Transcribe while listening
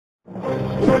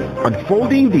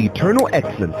Unfolding the eternal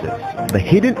excellences, the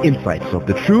hidden insights of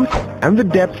the truth, and the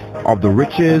depth of the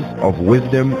riches of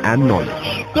wisdom and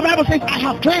knowledge. The Bible says, I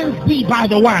have cleansed thee by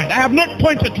the word. I have not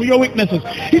pointed to your weaknesses.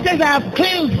 He says, I have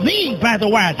cleansed thee by the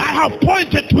word. I have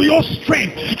pointed to your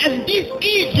strength. And this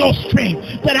is your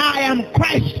strength, that I am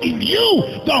Christ in you,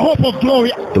 the hope of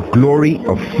glory. The glory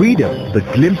of freedom, the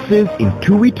glimpses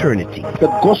into eternity. The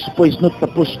gospel is not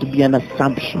supposed to be an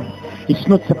assumption. It's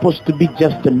not supposed to be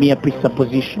just a mere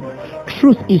presupposition.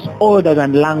 Truth is older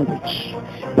than language,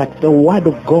 but the word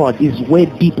of God is way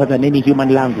deeper than any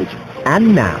human language.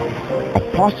 And now,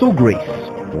 Apostle Grace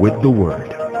with the word.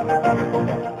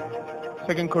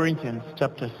 2 Corinthians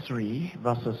chapter 3,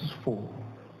 verses 4.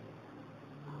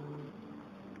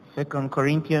 2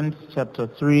 Corinthians chapter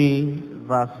 3,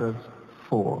 verses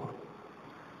 4.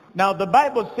 Now the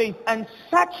Bible says, and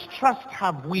such trust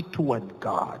have we toward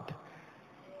God.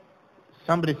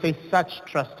 Somebody say, such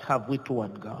trust have we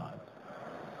toward God.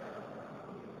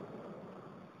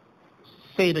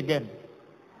 Say it again.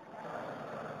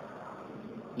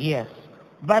 Yes.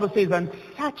 The Bible says, and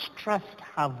such trust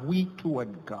have we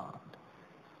toward God.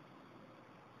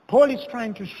 Paul is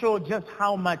trying to show just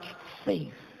how much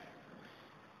faith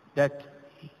that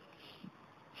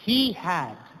he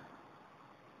had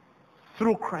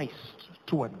through Christ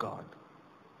toward God.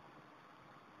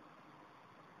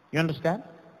 You understand?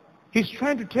 He's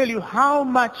trying to tell you how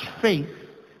much faith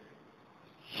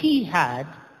he had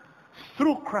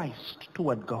through Christ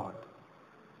toward God.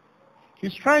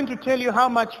 He's trying to tell you how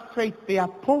much faith the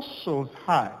apostles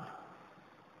had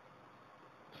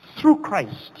through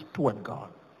Christ toward God.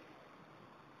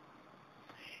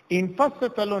 In 1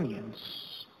 Thessalonians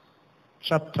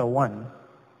chapter 1,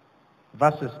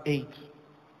 verses 8,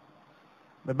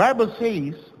 the Bible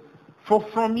says, for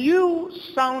from you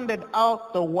sounded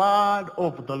out the word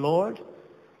of the Lord,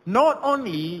 not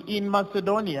only in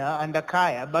Macedonia and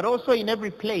Achaia, but also in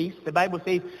every place. The Bible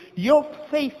says, your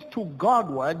faith to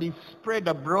Godward is spread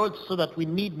abroad so that we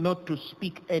need not to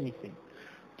speak anything.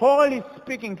 Paul is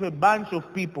speaking to a bunch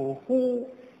of people who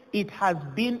it has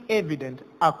been evident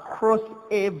across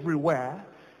everywhere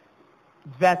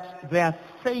that their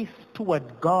faith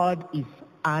toward God is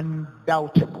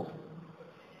undoubtable.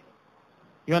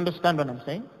 You understand what I'm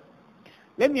saying?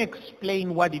 Let me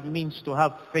explain what it means to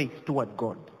have faith toward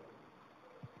God.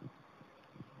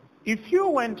 If you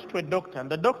went to a doctor and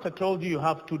the doctor told you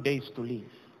have 2 days to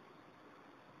live,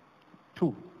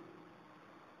 2.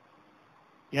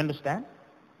 You understand?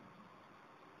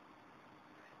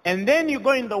 And then you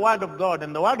go in the Word of God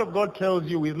and the Word of God tells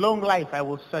you, with long life I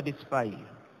will satisfy you.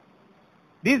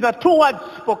 These are 2 words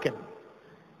spoken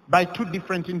by 2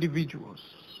 different individuals.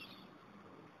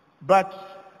 But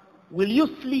will you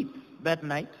sleep that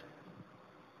night?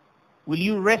 Will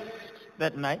you rest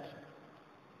that night?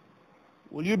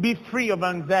 Will you be free of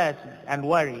anxiety and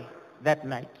worry that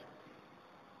night?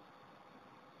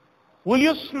 Will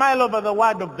you smile over the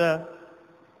word of the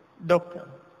doctor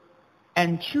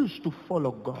and choose to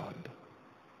follow God?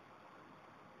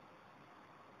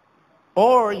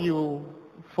 Or you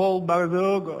fall back,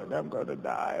 oh God, I'm going to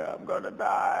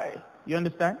die. You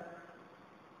understand?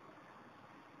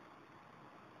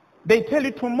 They tell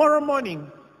you tomorrow morning,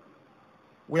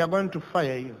 we are going to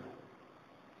fire you.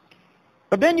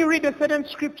 But then you read a certain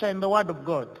scripture in the Word of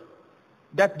God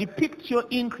that depicts your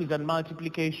increase and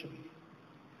multiplication.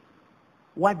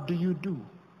 What do?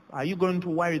 Are you going to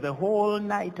worry the whole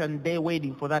night and day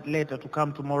waiting for that letter to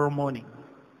come tomorrow morning?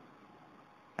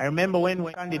 I remember when we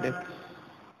were candidates,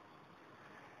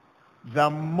 the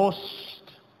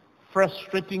most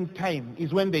frustrating time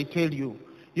is when they tell you,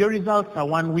 your results are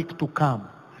 1 week to come.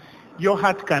 Your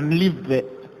heart can leave the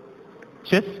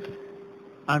chest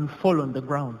and fall on the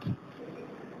ground.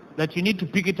 That you need to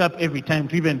pick it up every time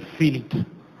to even feel it.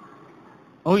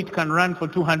 Or it can run for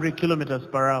 200 kilometers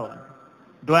per hour.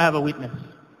 Do I have a witness?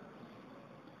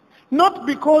 Not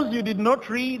because you did not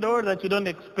read or that you don't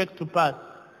expect to pass.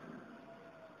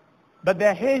 But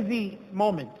there are hazy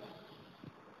moments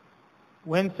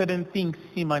when certain things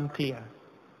seem unclear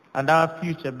and our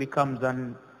future becomes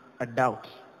a doubt.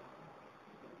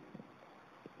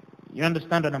 You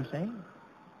understand what I'm saying?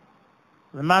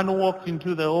 The man who walked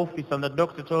into the office and the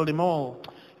doctor told him, oh,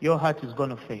 your heart is going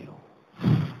to fail.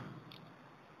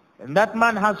 And that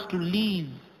man has to leave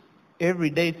every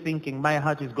day thinking, my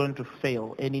heart is going to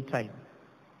fail anytime.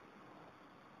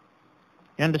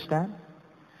 You understand?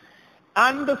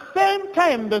 And the same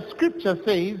time, the scripture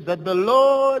says that the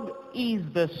Lord is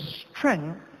the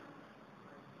strength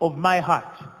of my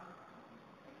heart.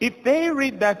 If they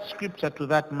read that scripture to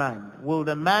that man, will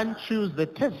the man choose the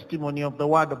testimony of the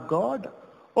word of God,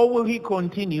 or will he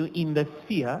continue in the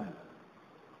fear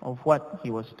of what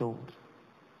he was told.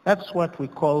 That's what we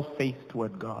call faith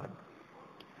toward God.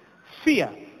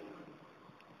 Fear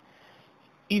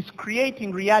is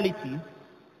creating realities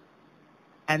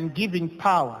and giving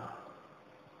power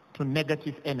to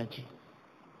negative energy.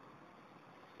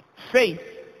 Faith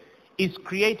is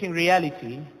creating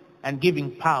reality and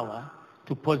giving power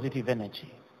to positive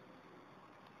energy.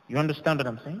 You understand what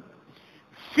I'm saying?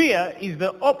 Fear is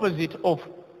the opposite of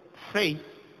faith,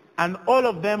 and all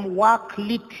of them work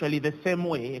literally the same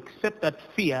way, except that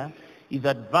fear is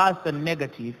adverse and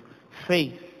negative,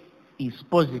 faith is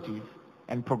positive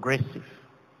and progressive.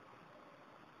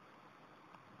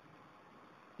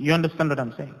 You understand what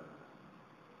I'm saying?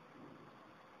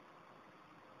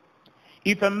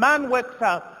 If a man wakes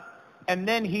up and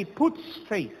then he puts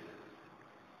faith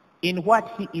in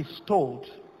what he is told,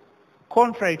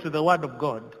 contrary to the word of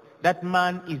God, that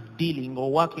man is dealing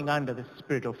or working under the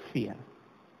spirit of fear.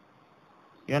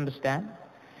 You understand?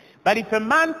 But if a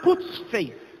man puts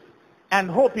faith and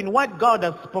hope in what God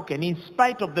has spoken in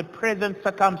spite of the present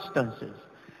circumstances,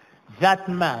 that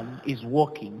man is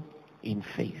walking in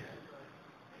faith.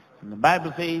 And the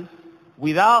Bible says,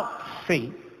 without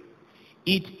faith,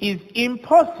 it is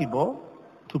impossible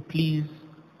to please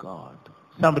God.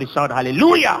 Somebody shout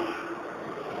hallelujah.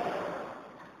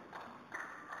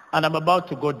 And I'm about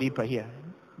to go deeper here,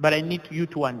 but I need you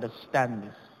to understand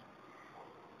this.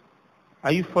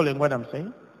 Are you following what I'm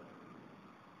saying?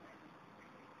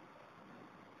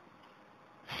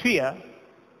 Fear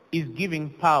is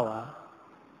giving power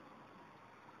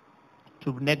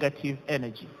to negative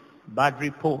energy, bad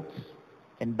reports,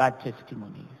 and bad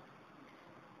testimonies.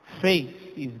 Faith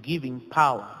is giving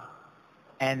power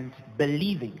and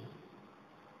believing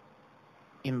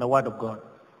in the word of God.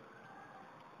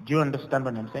 Do you understand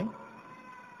what I'm saying?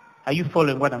 Are you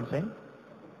following what I'm saying?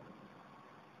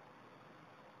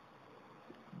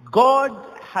 God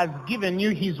has given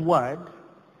you his word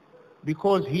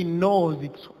because he knows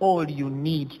it's all you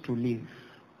need to live.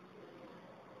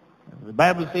 The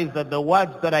Bible says that the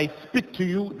words that I speak to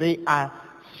you, they are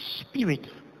spirit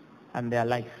and they are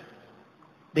life.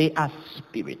 They are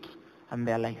spirit and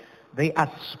their life. They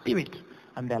are spirit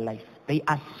and their life. They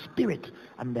are spirit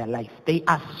and their life. They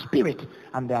are spirit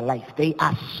and their life. They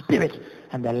are spirit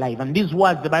and their life. And these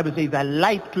words, the Bible says, are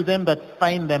life to them that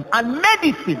find them and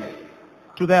medicine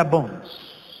to their bones.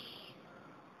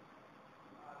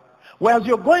 Whereas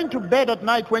you're going to bed at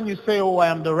night when you say, oh, I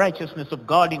am the righteousness of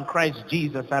God in Christ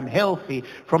Jesus. I'm healthy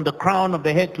from the crown of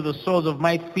the head to the soles of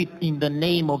my feet in the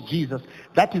name of Jesus.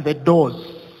 That is a dose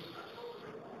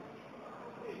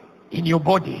in your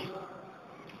body.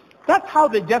 That's how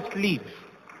they just live.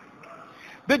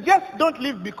 They just don't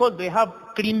live because they have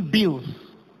clean bills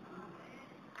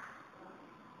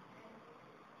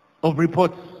of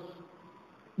reports.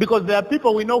 Because there are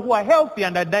people we know who are healthy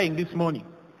and are dying this morning.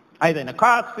 Either in a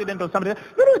car accident or something.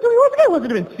 The guy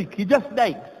wasn't even sick. He just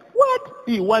died. What?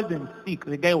 He wasn't sick.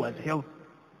 The guy was healthy.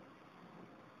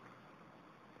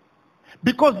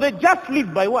 Because they just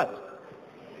live by what?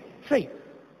 Faith.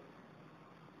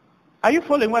 Are you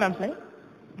following what I'm saying?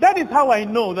 That is how I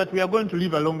know that we are going to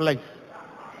live a long life.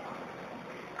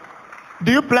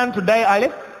 Do you plan to die early?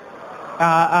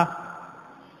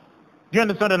 Do you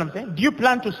understand what I'm saying? Do you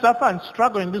plan to suffer and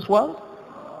struggle in this world?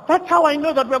 That's how I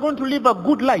know that we're going to live a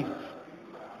good life.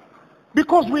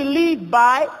 Because we live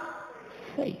by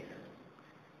faith.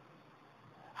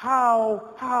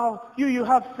 How? You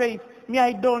have faith. Me,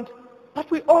 I don't. But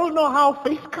we all know how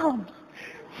faith comes.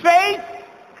 Faith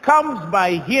comes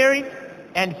by hearing,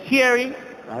 and hearing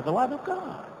by the word of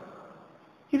God.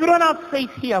 If you don't have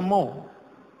faith, hear more.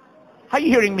 Are you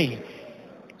hearing me?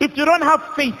 If you don't have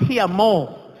faith, hear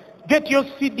more. Get your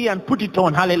CD and put it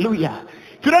on. Hallelujah.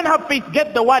 If you don't have faith,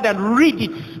 get the word and read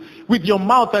it with your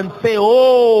mouth and say,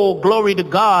 oh, glory to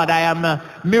God. I am a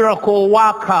miracle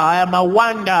worker. I am a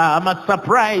wonder. I'm a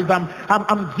surprise.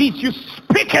 I'm this. You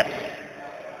speak it.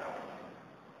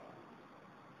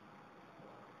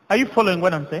 Are you following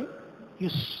what I'm saying? You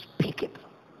speak it.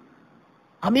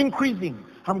 I'm increasing.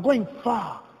 I'm going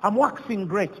far. I'm waxing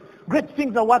great. Great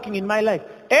things are working in my life.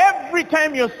 Every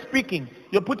time you're speaking,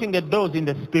 you're putting a dose in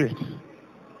the spirit.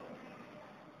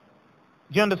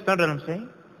 Do you understand what I'm saying?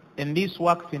 And this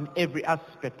works in every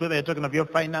aspect. Whether you're talking of your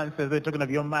finances, whether you're talking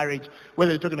of your marriage,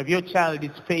 whether you're talking of your child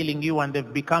is failing you and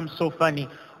they've become so funny.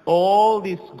 All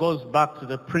this goes back to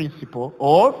the principle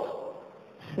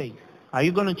of faith. Are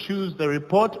you going to choose the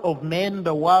report of men,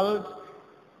 the world,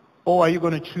 or are you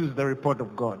going to choose the report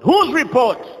of God? Whose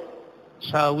report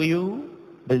shall you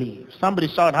believe? Somebody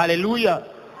shout hallelujah.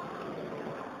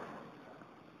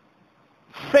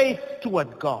 Faith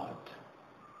toward God.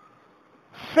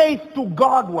 Faith to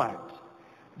Godward.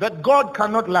 that God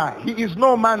cannot lie. He is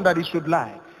no man that he should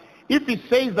lie. If he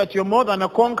says that you're more than a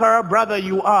conqueror, brother,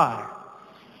 you are.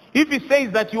 If he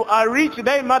says that you are rich, it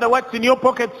doesn't matter what's in your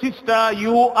pocket, sister,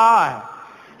 you are.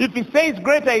 If he says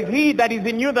greater is he that is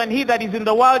in you than he that is in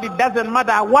the world, it doesn't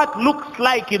matter what looks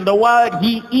like in the world,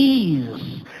 he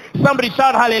is. Somebody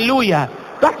shout hallelujah.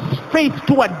 That's faith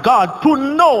toward God, to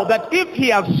know that if he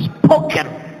has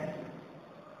spoken.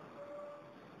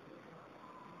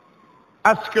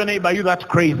 Ask your neighbor, you that's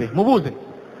crazy. Mubuze.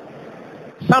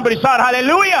 Somebody shout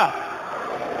hallelujah.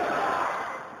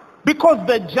 Because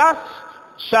the just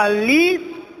shall live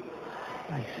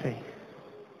by faith.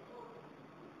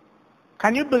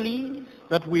 Can you believe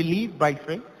that we live by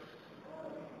faith?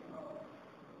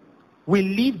 We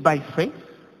live by faith.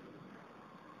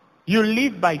 You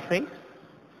live by faith.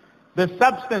 The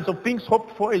substance of things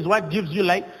hoped for is what gives you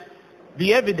life.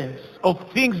 The evidence of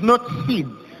things not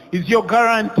seen is your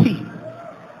guarantee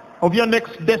of your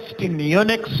next destiny, your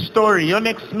next story, your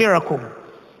next miracle.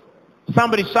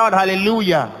 Somebody shout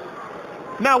hallelujah.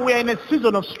 Now we are in a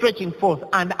season of stretching forth,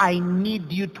 and I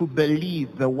need you to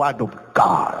believe the word of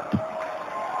God.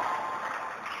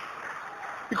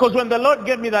 Because when the Lord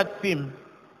gave me that theme,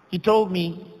 he told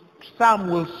me some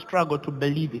will struggle to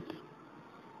believe it.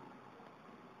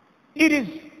 It is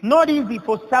not easy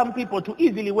for some people to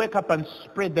easily wake up and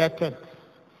spread their tents.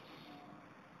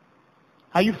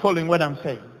 Are you following what I'm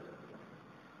saying?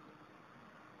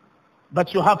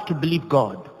 But you have to believe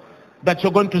God. That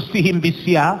you're going to see him this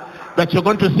year. That you're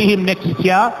going to see him next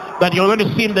year. That you're going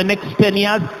to see him the next 10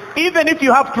 years. Even if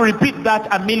you have to repeat that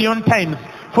 1,000,000 times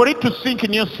for it to sink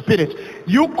in your spirit,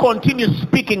 you continue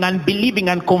speaking and believing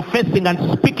and confessing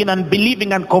and speaking and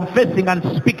believing and confessing and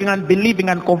speaking and believing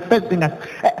and confessing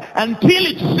until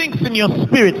it sinks in your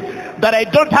spirit that I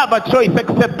don't have a choice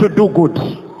except to do good.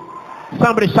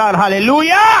 Somebody shout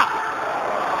hallelujah.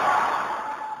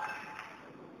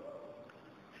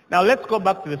 Now let's go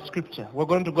back to the scripture. We're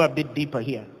going to go a bit deeper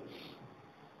here.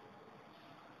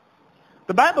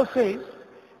 The Bible says,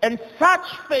 and such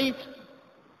faith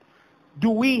do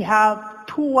we have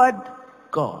toward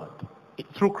God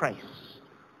through Christ.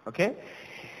 Okay?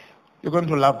 You're going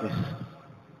to love this.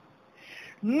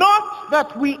 Not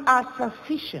that we are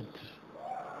sufficient.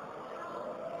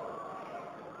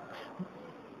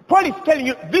 Paul is telling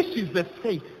you, this is the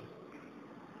faith.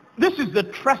 This is the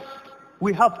trust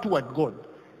we have toward God.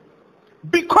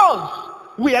 Because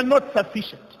we are not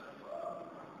sufficient.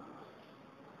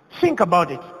 Think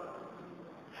about it.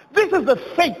 This is the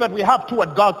faith that we have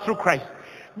toward God through Christ.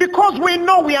 Because we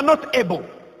know we are not able.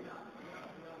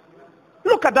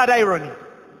 Look at that irony.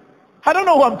 I don't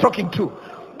know who I'm talking to.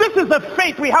 This is the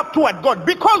faith we have toward God.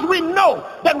 Because we know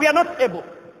that we are not able.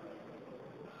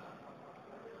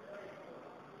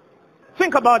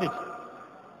 Think about it.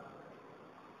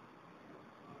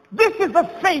 This is the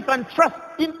faith and trust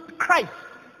in Christ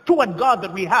toward God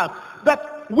that we have.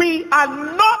 That we are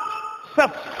not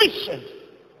sufficient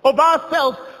of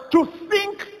ourselves to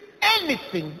think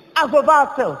anything as of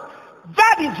ourselves.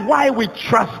 That is why we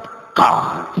trust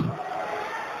God.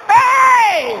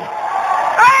 Hey!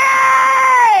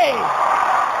 Hey!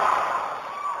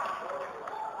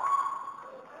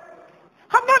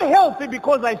 I'm not healthy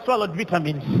because I swallowed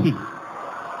vitamin C.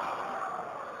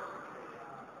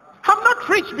 I'm not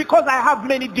rich because I have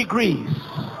many degrees.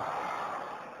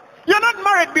 You're not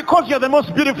married because you're the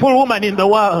most beautiful woman in the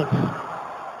world.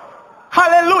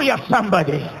 Hallelujah,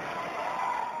 somebody.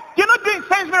 You're not doing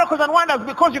signs, miracles, and wonders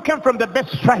because you came from the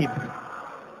best tribe.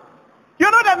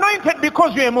 You're not anointed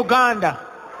because you're a Muganda.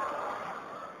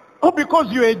 Or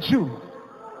because you're a Jew.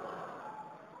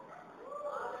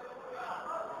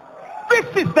 This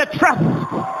is the trust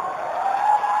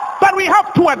that we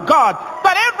have toward God.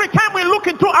 That every time we look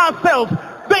into ourselves,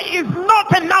 there is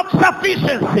not enough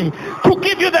sufficiency to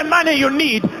give you the money you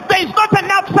need. There is not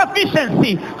enough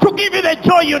sufficiency to give you the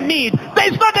joy you need. There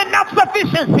is not enough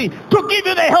sufficiency to give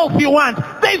you the health you want.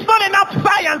 There is not enough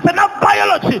science, enough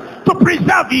biology to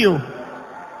preserve you.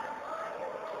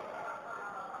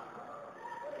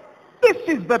 This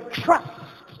is the trust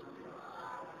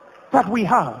that we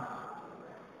have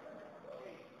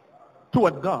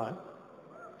toward God.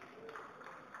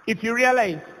 If you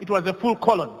realize it was a full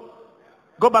colon,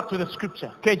 go back to the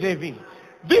scripture, KJV.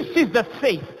 This is the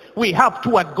faith we have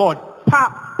toward God.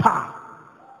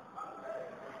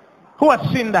 Who has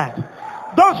seen that?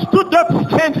 Those two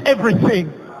dots change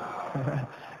everything.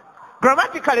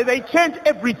 Grammatically, they change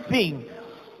everything.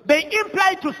 They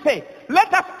imply to say,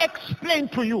 let us explain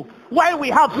to you why we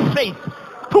have faith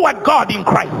toward God in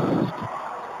Christ.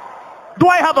 Do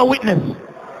I have a witness?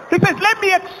 He says, let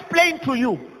me explain to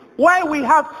you why we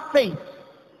have faith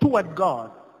toward God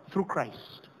through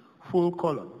Christ. full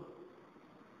colon.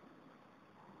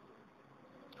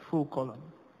 Full colon.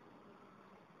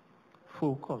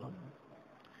 Full colon.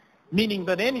 Meaning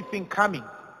that anything coming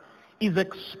is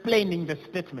explaining the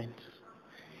statement.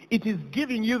 It is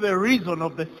giving you the reason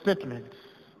of the statement.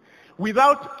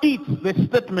 Without it, the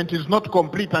statement is not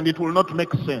complete and it will not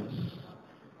make sense.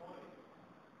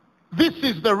 This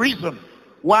is the reason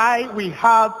why we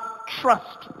have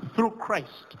trust through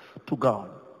Christ to God.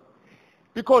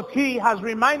 Because he has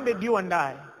reminded you and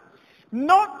I,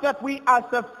 not that we are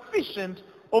sufficient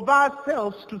of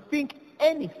ourselves to think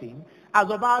anything as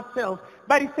of ourselves,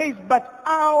 but he says, but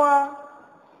our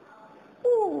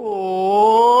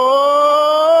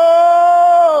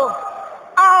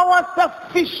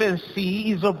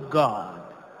sufficiency is of God.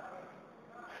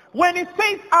 When he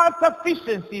says our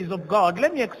sufficiency is of God,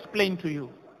 let me explain to you.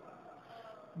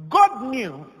 God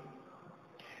knew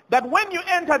that when you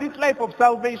enter this life of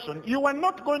salvation, you are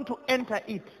not going to enter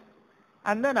it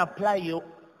and then apply your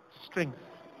strength.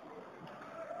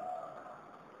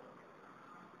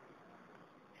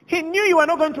 He knew you were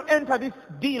not going to enter this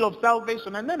deal of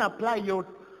salvation and then apply your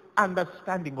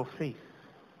understanding of faith.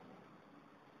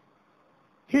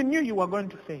 He knew you were going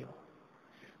to fail.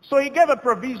 So he gave a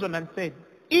provision and said,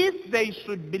 if they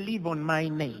should believe on my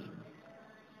name,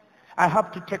 I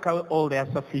have to take away all their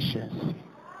sufficiency.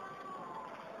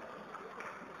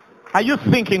 Are you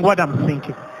thinking what I'm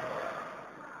thinking?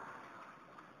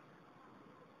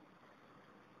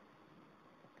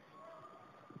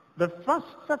 The first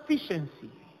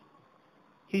sufficiency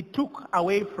he took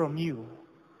away from you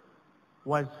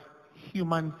was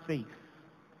human faith.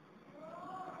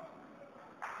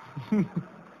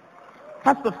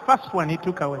 That's the first one he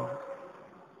took away.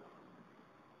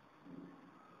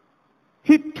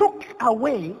 He took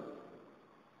away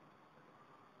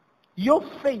your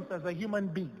faith as a human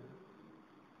being.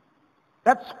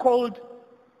 That's called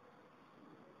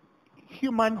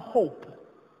human hope.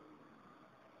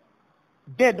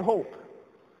 Dead hope.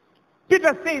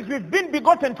 Peter says we've been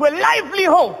begotten to a lively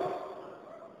hope.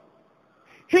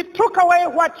 He took away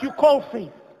what you call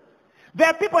faith. There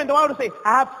are people in the world who say,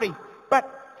 I have faith. But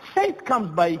faith comes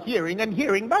by hearing, and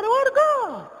hearing by the word of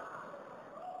God.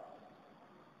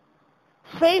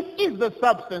 Faith is the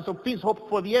substance of things hoped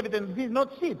for, the evidence of things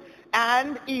not seen.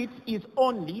 And it is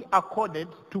only accorded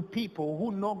to people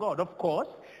who know God. Of course,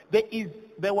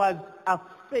 there was a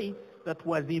faith that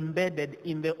was embedded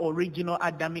in the original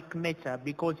Adamic nature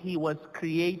because he was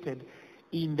created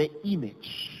in the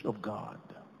image of God.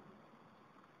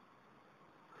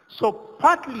 So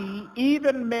partly,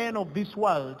 even men of this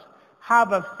world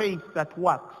have a faith that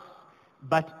works,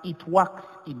 but it works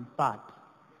in part.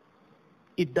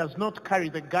 It does not carry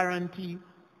the guarantee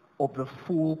of the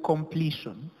full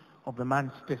completion of the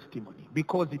man's testimony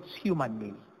because it's human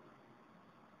made.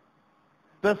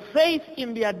 The faith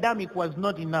in the Adamic was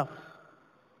not enough.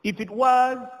 If it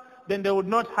was, then there would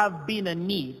not have been a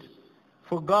need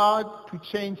for God to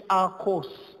change our course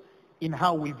in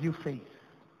how we view faith.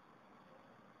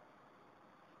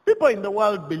 People in the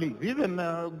world believe, even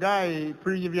a guy,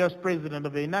 previous president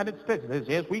of the United States, says,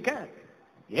 yes, we can.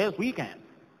 Yes, we can.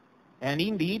 And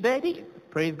indeed they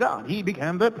did. Praise God. He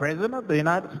became the president of the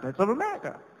United States of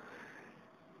America.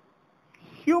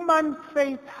 Human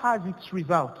faith has its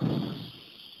results.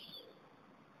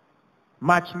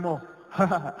 Much more.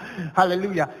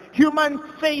 Hallelujah. Human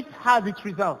faith has its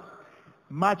results.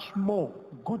 Much more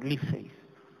godly faith.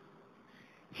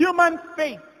 Human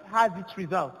faith has its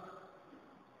results.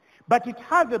 But it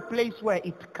has a place where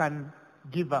it can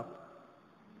give up.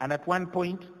 And at one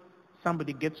point,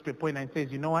 somebody gets to a point and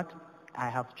says, you know what? I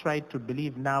have tried to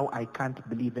believe, now I can't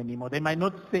believe anymore. They might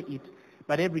not say it,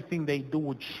 but everything they do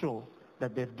would show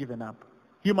that they've given up.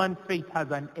 Human faith has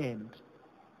an end.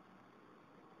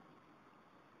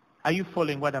 Are you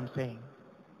following what I'm saying?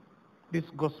 This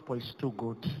gospel is too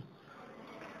good.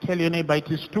 Tell your neighbor,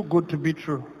 it is too good to be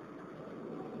true.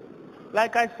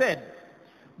 Like I said,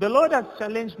 the Lord has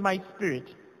challenged my spirit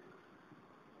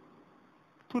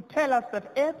to tell us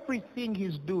that everything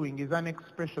he's doing is an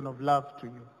expression of love to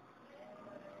you.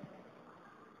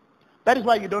 That is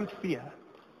why you don't fear.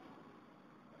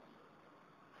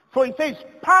 For he says,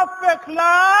 perfect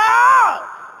love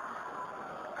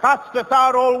casteth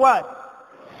out all what?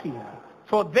 Fear.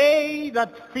 For they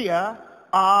that fear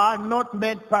are not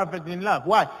made perfect in love.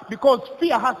 Why? Because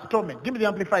fear has torment. Give me the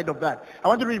Amplified of that. I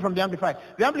want to read from the Amplified.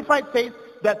 The Amplified says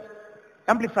that,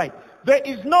 Amplified, there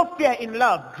is no fear in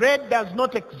love. Dread does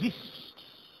not exist.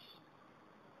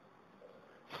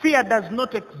 Fear does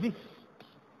not exist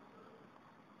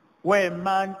where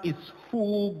man is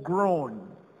full grown.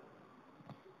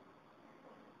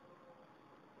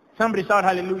 Somebody shout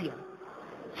hallelujah.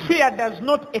 Fear does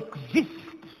not exist.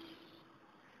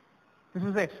 This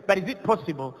is it. But is it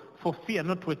possible for fear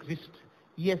not to exist?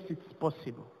 Yes, it's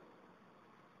possible.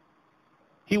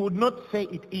 He would not say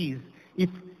it is if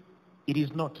it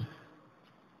is not.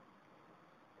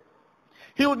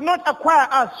 He would not acquire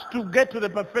us to get to the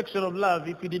perfection of love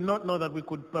if he did not know that we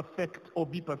could perfect or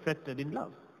be perfected in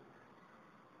love.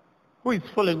 Who is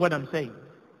following what I'm saying?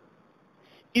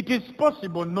 It is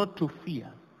possible not to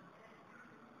fear.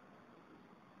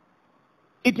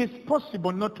 It is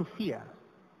possible not to fear.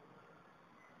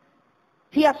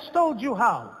 He has told you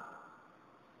how.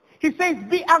 He says,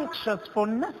 be anxious for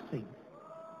nothing.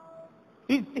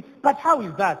 But how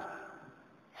is that?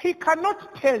 He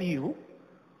cannot tell you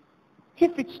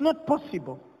if it's not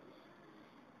possible.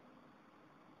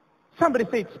 Somebody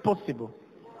say it's possible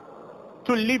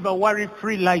to live a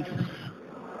worry-free life.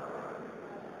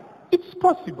 It's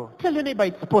possible. Tell your neighbor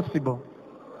it's possible.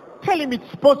 Tell him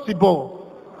it's possible.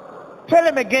 Tell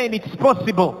him again it's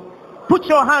possible. Put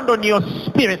your hand on your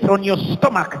spirit, on your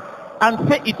stomach, and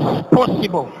say it's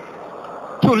possible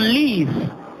to live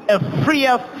a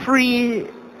freer, free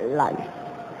life.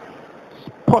 It's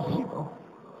possible.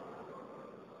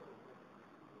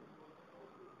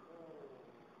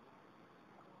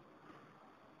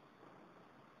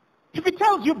 If he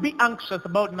tells you be anxious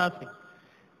about nothing,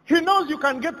 he knows you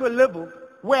can get to a level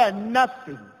where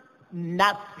nothing,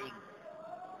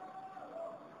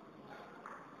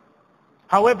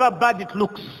 however bad it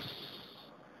looks,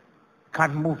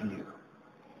 can move you.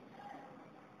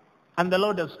 And the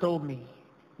Lord has told me,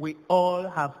 we all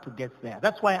have to get there.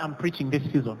 That's why I'm preaching this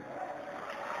season.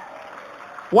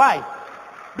 Why?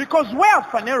 Because where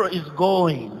Phaneroo is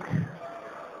going,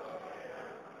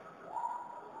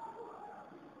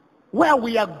 where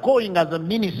we are going as a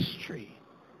ministry,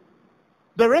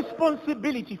 the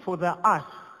responsibility for the earth,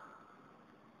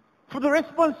 for the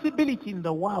responsibility in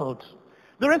the world,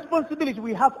 the responsibility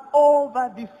we have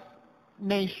over this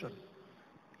nation,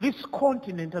 this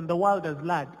continent and the world as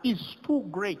large is too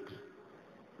great,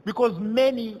 because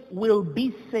many will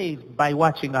be saved by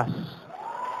watching us.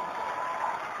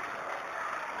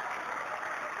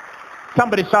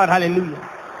 Somebody shout hallelujah.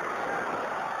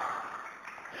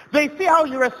 They see how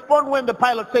you respond when the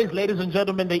pilot says, ladies and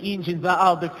gentlemen, the engines are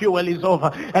out, the fuel is over,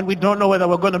 and we don't know whether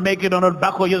we're going to make it or not.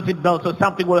 Buckle your seatbelts or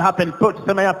something will happen. Put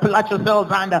some clutch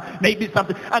yourselves under, maybe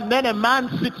something. And then a man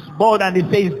sits bold and he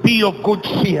says, be of good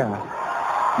cheer.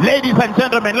 Ladies and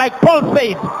gentlemen, like Paul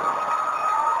said,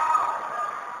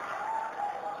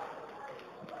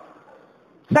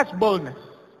 such boldness.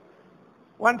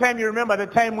 One time, you remember the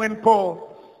time when Paul,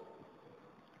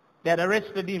 they had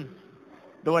arrested him.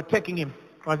 They were taking him.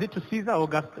 Was it to Caesar or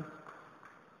Augustus?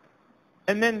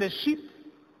 And then the ship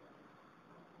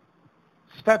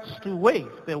starts to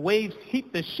wave. The waves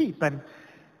hit the ship, and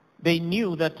they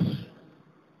knew that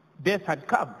death had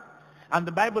come. And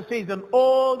the Bible says, and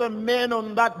all the men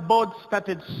on that boat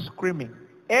started screaming.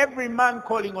 Every man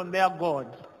calling on their God.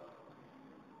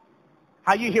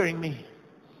 Are you hearing me?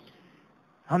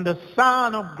 And the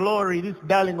Son of Glory, this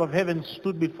darling of heaven,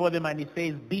 stood before them, and he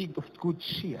says, be of good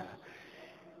cheer,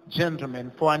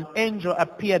 gentlemen, for an angel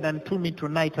appeared unto me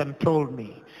tonight and told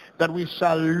me that we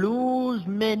shall lose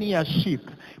many a ship,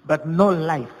 but no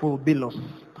life will be lost.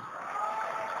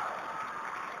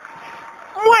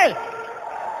 Well,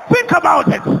 think about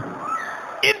it.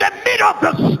 In the middle of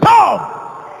the storm,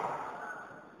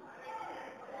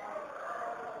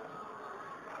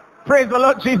 praise the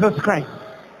Lord Jesus Christ,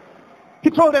 he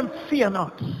told them, fear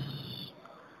not.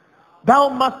 Thou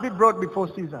must be brought before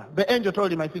Caesar. The angel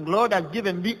told him, I think, Lord has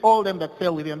given thee all them that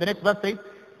sail with you. And the next verse says,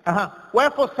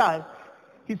 wherefore, sir,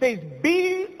 he says,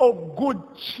 be of good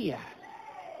cheer.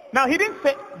 Now, he didn't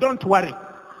say, don't worry.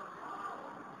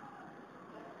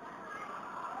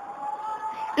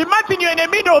 Imagine you're in the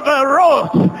middle of the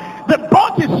road. The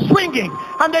boat is swinging.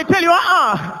 And they tell you,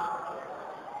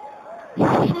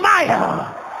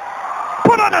 smile.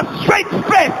 Put on a straight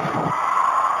face.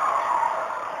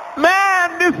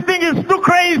 Man, this thing is too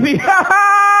crazy.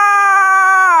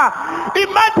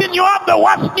 Imagine you have the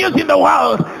worst news in the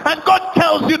world and God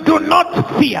tells you, do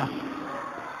not fear.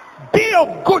 Be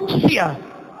of good cheer.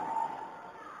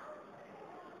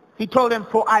 He told them,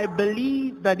 for I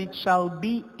believe that it shall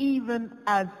be even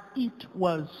as it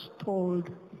was told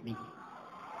me.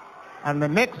 And the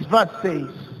next verse says,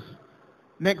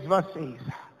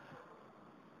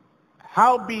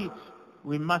 howbeit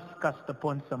we must cast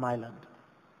upon some island.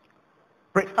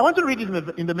 I want to read it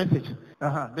in the message.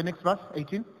 The next verse,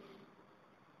 18.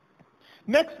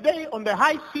 Next day, on the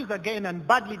high seas again and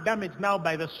badly damaged now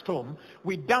by the storm,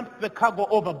 we dumped the cargo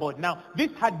overboard. Now,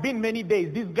 this had been many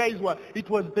days. These guys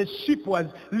the ship was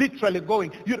literally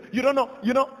going. You don't know,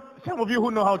 some of you who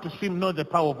know how to swim know the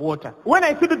power of water. When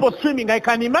I see people swimming, I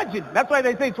can imagine. That's why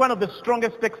they say it's one of the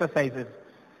strongest exercises.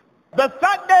 The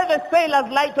third day, the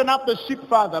sailors lightened up the ship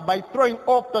further by throwing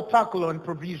off the tackle and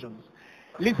provisions.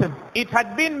 Listen, it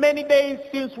had been many days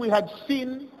since we had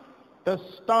seen the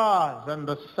stars and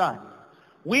the sun.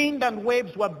 Wind and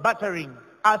waves were battering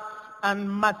us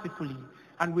unmercifully,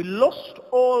 and we lost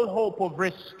all hope of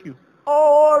rescue.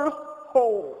 All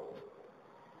hope.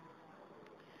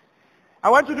 I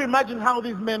want you to imagine how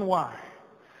these men were.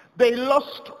 They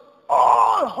lost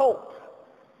all hope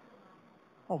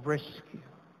of rescue.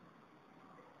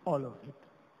 All of it.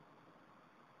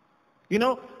 You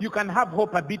know, you can have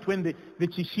hope a bit when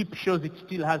the ship shows it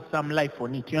still has some life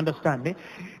on it. You understand? Eh?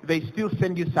 They still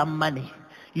send you some money.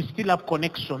 You still have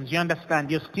connections. You understand?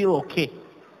 You're still okay.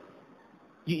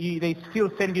 They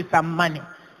still send you some money.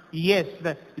 Yes,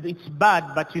 it's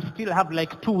bad, but you still have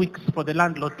like 2 weeks for the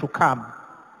landlord to come.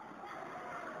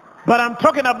 But I'm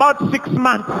talking about 6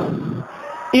 months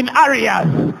in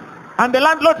arrears. And the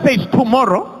landlord says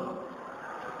tomorrow.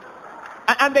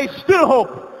 And they still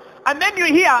hope. And then you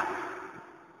hear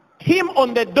him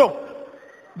on the door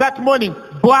that morning.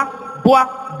 Boah,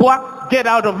 boah, boah, get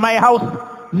out of my house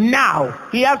now.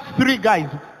 He has 3 guys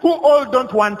who all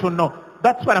don't want to know.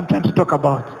 That's what I'm trying to talk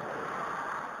about.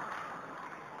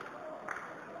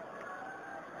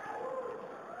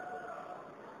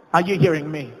 Are you hearing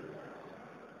me?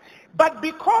 But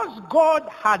because God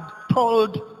had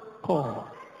told Paul,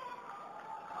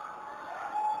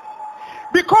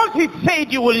 because he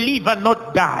said you will live and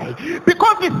not die,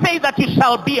 because he said that you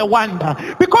shall be a wonder,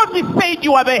 because he said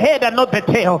you are the head and not the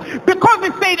tail, because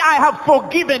he said I have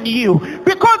forgiven you,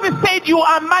 because he said you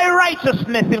are my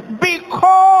righteousness,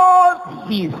 because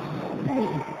he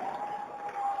said.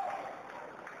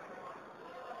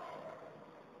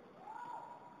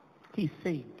 He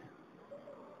said.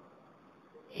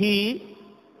 He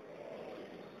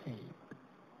said.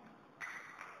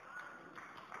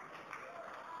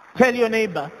 Tell your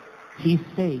neighbor, he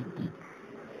said.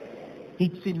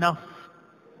 It's enough.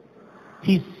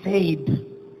 He said.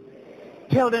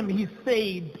 Tell them he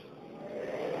said.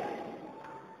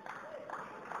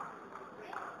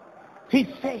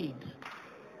 He said.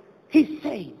 He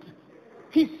said.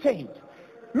 He said.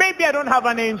 Maybe I don't have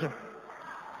an angel.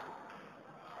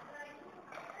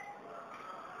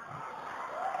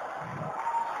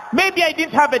 Maybe I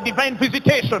didn't have a divine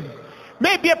visitation.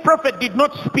 Maybe a prophet did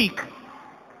not speak.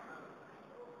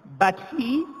 But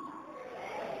he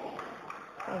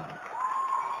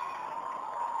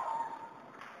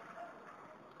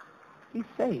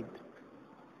said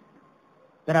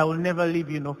that I will never leave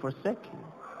you nor forsake you.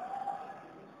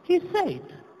 He said.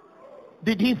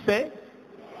 Did he say?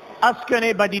 Ask your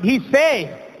neighbor, did he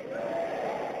say?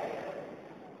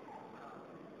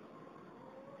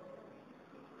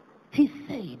 He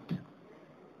said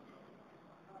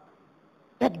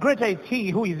that greater is he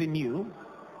who is in you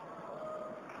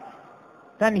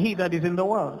than he that is in the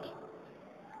world.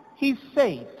 He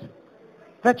said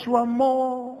that you are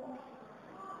more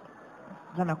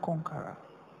than a conqueror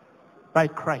by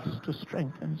Christ who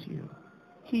strengthens you.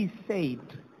 He said.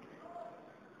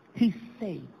 He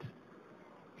said.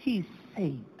 He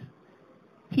said.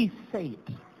 He said.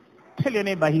 Tell your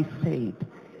neighbor he said.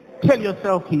 Tell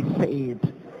yourself he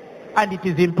said. And it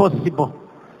is impossible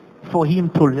for him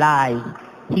to lie.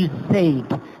 He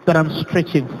said that I'm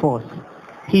stretching forth.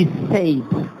 He said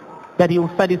that he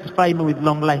will satisfy me with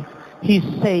long life. He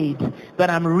said that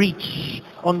I'm rich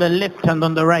on the left and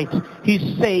on the right. He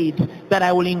said that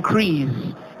I will increase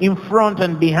in front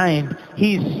and behind.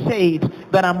 He said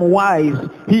that I'm wise.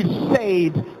 He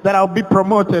said that I'll be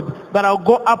promoted, that I'll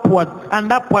go upward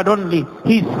and upward only.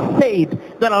 He said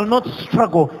that I'll not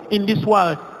struggle in this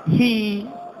world. He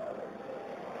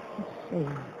said.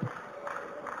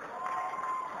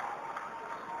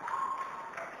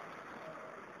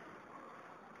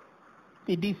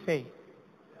 Did he say?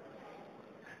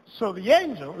 So the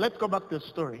angel, let's go back to the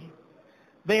story.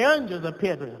 The angels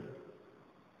appeared to him.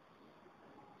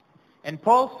 And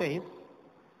Paul says,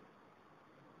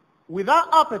 with our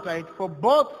appetite for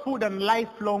both food and life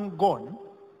long gone.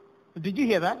 Did you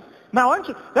hear that? Now,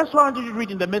 that's why I want you to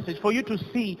read in the message, for you to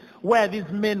see where these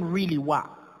men really were.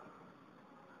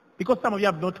 Because some of you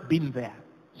have not been there,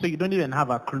 so you don't even have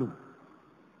a clue.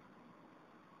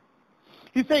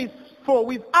 He says, for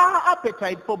with our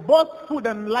appetite for both food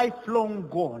and life long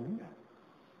gone,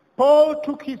 Paul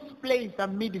took his place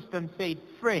amidst and said,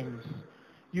 friends,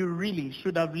 you really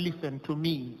should have listened to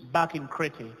me back in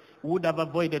Crete. Would have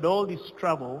avoided all this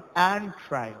trouble and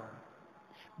trial.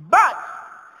 But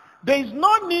there is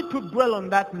no need to dwell on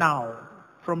that now.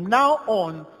 From now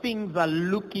on, things are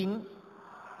looking.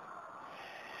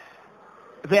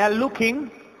 They are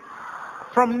looking.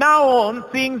 From now on,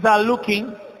 things are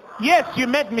looking. Yes, you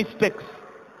made mistakes.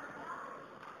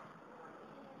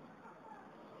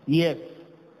 Yes.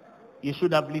 You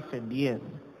should have listened, yes.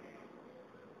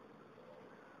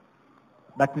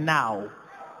 But now,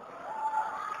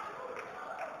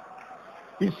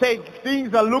 he says,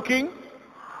 things are looking.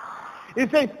 He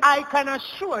says, I can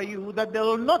assure you that there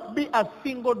will not be a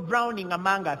single drowning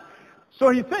among us. So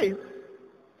he says,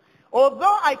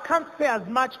 although I can't say as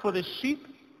much for the sheep,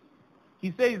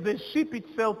 he says the sheep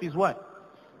itself is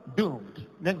what? Doomed.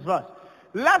 Next verse.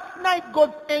 Last night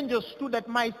God's angel stood at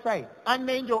my side, an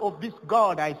angel of this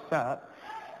God I serve.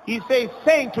 He says,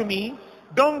 saying to me,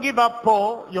 don't give up,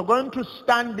 Paul. You're going to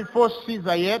stand before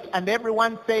Caesar yet, and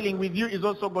everyone sailing with you is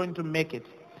also going to make it.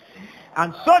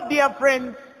 And so, dear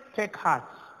friends, take heart.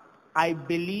 I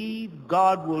believe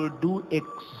God will do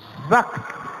exactly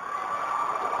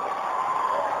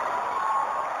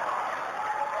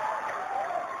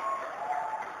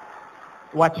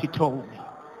what he told me.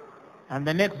 And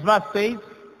the next verse says,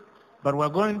 but we're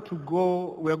going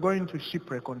to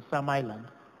shipwreck on some island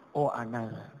or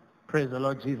another. Praise the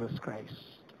Lord Jesus Christ.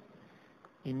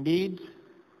 Indeed,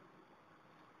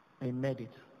 they made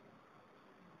it.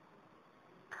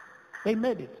 They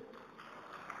made it.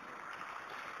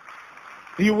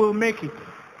 You will make it.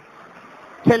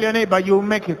 Tell your neighbor, you will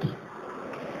make it.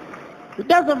 It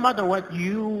doesn't matter what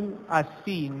you are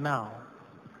seeing now.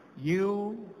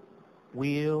 You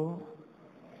will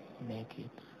make it.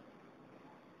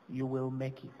 You will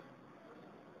make it.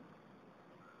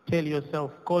 Tell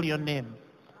yourself, call your name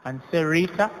and say,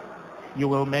 Rita, you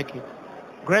will make it.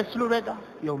 Grace Lubega,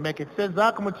 you'll make it. Say,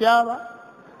 Zach Mutiaba,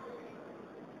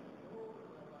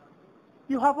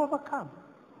 you have overcome.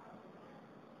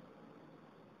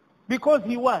 Because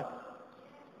he what?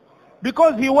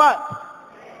 Because he what?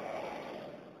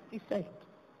 He said.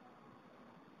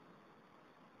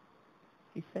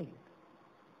 He said.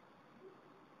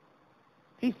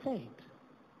 He said.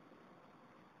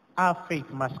 Our faith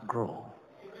must grow.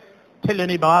 Tell your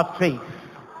neighbor, our faith,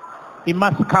 it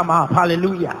must come up.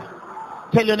 Hallelujah.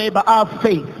 Tell your neighbor, our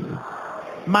faith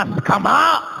must come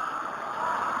up.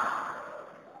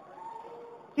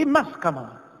 It must come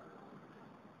up.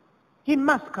 It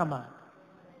must come up.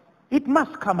 It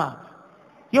must come up.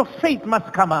 Your faith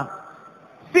must come up.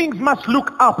 Things must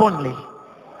look up only.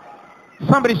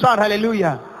 Somebody shout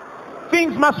hallelujah.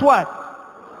 Things must what?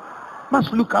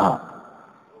 Must look up.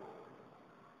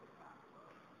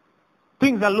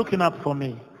 Things are looking up for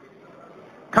me.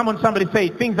 Come on, somebody say,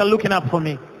 things are looking up for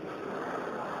me.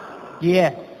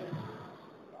 Yes.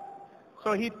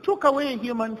 So he took away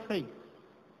human faith.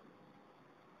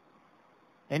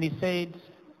 And he said,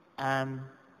 I'm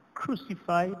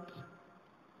crucified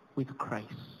with Christ.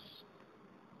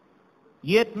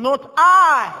 Yet not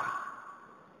I,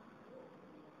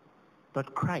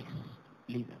 but Christ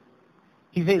liveth.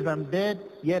 He says, I'm dead,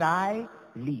 yet I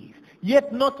live.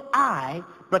 Yet not I,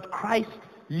 but Christ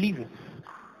liveth.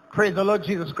 Praise the Lord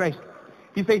Jesus Christ.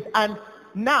 He says, and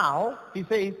now, he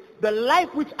says, the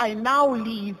life which I now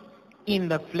live in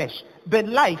the flesh, the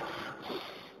life.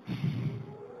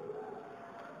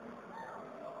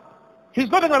 He's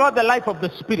not talking about the life of the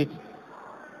spirit.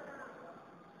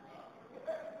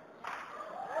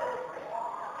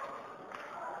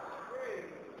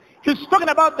 He's talking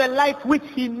about the life which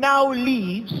he now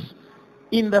lives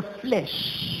in the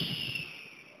flesh.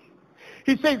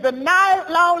 He says, the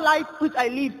now life which I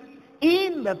live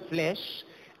in the flesh,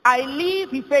 I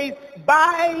live, he says,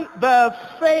 by the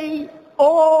faith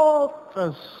of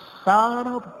the Son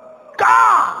of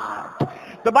God.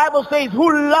 The Bible says,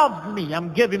 who loved me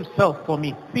and gave himself for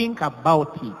me. Think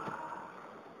about it.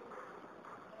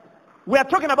 We are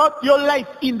talking about your life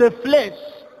in the flesh.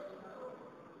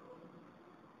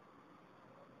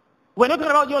 We're not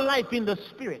talking about your life in the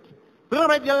spirit. We're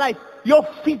talking about your life, your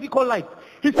physical life.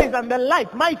 He says, and the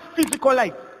life, my physical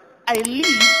life, I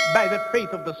live by the faith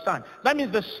of the Son. That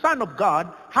means the Son of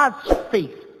God has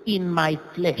faith in my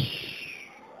flesh.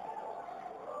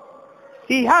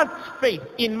 He has faith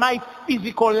in my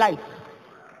physical life.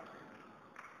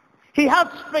 He has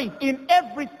faith in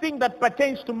everything that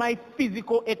pertains to my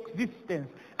physical existence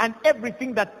and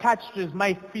everything that touches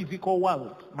my physical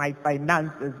world, my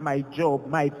finances, my job,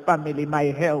 my family, my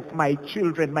health, my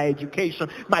children, my education,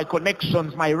 my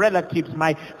connections, my relatives,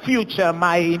 my future,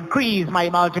 my increase, my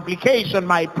multiplication,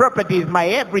 my properties, my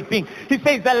everything. He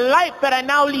says, the life that I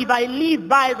now live, I live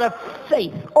by the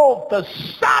faith of the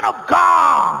Son of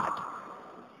God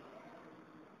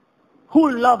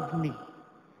who loved me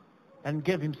and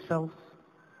gave himself.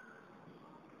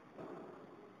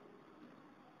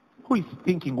 Who is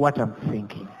thinking what I'm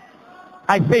thinking?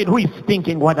 I said, who is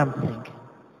thinking what I'm thinking?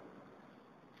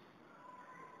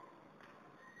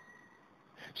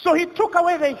 So he took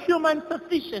away the human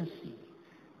sufficiency.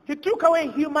 He took away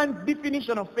human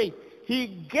definition of faith.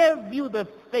 He gave you the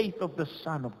faith of the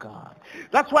Son of God.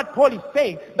 That's what Paul is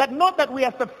saying. That not that we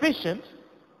are sufficient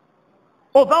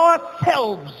of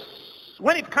ourselves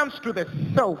when it comes to the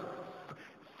self,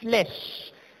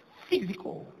 flesh,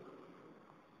 physical.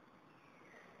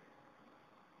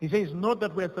 He says not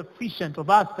that we are sufficient of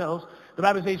ourselves. The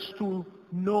Bible says to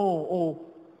know or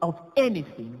of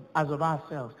anything as of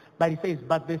ourselves. But he says,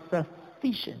 but the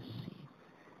sufficiency,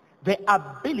 the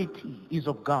ability is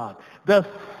of God. The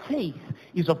faith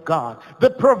is of God.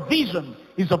 The provision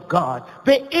is of God.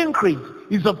 The increase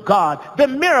is of God. The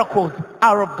miracles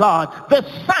are of God. The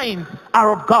signs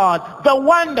are of God. The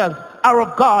wonders are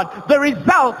of God. The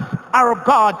results are of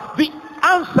God. The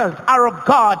answers are of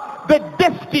God. The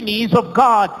destiny is of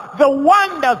God. The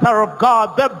wonders are of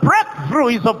God. The breakthrough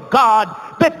is of God.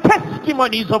 The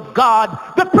testimony is of God.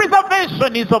 The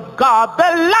preservation is of God.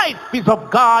 The life is of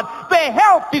God. The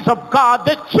health is of God.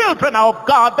 The children are of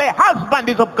God. The husband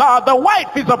is of God. The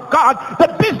wife is of God. The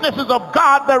business is of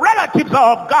God. The relatives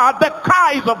are of God. The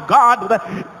car is of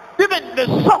God. Even the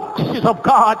socks is of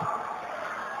God.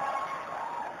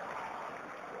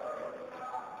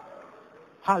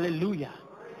 Hallelujah.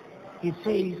 He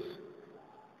says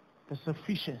the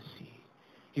sufficiency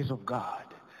is of God.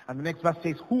 And the next verse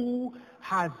says, who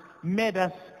has made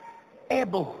us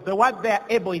able. The word there,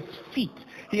 able, is fit.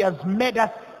 He has made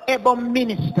us able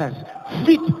ministers.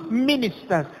 Fit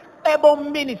ministers. Able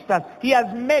ministers. He has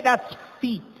made us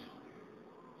fit.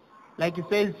 Like he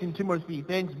says in Timothy,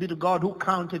 thanks be to God who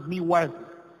counted me worthy.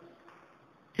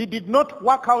 He did not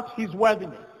work out his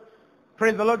worthiness.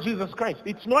 Praise the Lord Jesus Christ.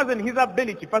 It wasn't his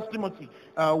ability. 1 Timothy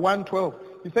 1:12.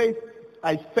 He says,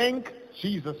 I thank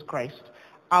Jesus Christ,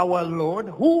 our Lord,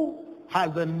 who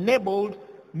has enabled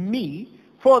me,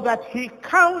 for that he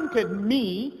counted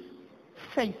me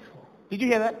faithful. Did you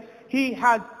hear that? He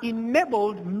has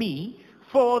enabled me,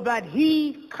 for that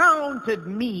he counted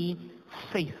me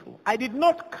faithful. I did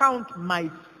not count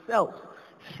myself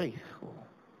faithful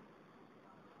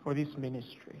for this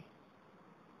ministry.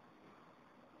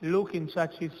 Look in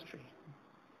church history.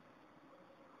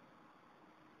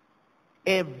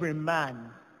 Every man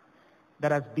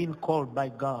that has been called by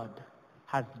God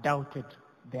has doubted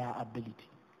their ability.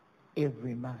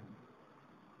 Every man.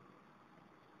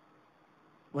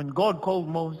 When God called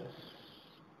Moses,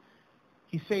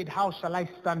 he said, how shall I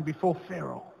stand before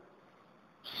Pharaoh,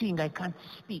 seeing I can't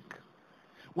speak?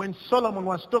 When Solomon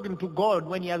was talking to God,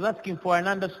 when he was asking for an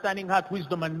understanding heart,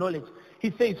 wisdom, and knowledge,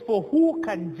 he says, for who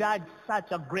can judge such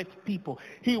a great people?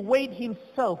 He weighed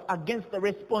himself against the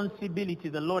responsibility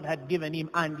the Lord had given him,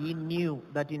 and he knew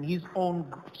that in his own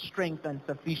strength and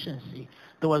sufficiency,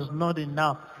 there was not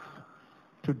enough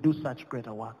to do such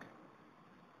greater work.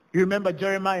 You remember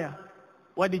Jeremiah?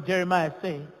 What did Jeremiah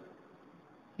say?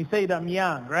 He said, I'm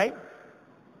young, right?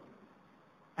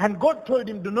 And God told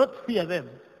him, do not fear them.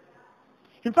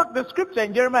 In fact, the scripture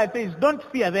in Jeremiah says, don't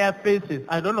fear their faces.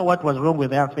 I don't know what was wrong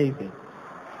with their faces.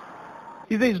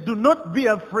 He says, do not be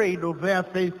afraid of their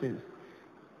faces.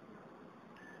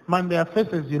 Man, their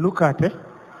faces you look at,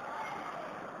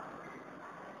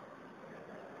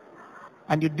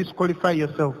 and you disqualify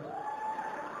yourself.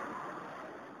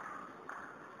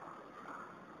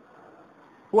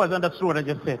 Who has understood what I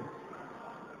just said?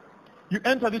 You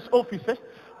enter this office,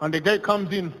 and the guy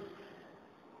comes in.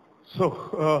 So,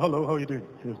 hello, how are you doing?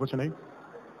 Yes, what's your name?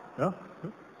 Yeah?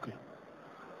 Okay.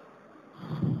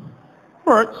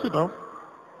 All right, sit down.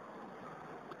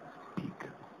 Speak.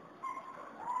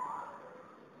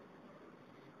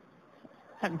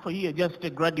 And for you, you're just a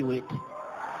graduate.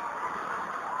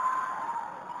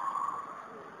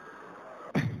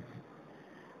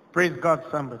 Praise God,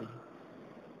 somebody.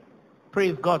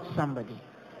 Praise God, somebody.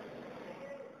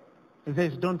 He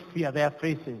says, don't fear their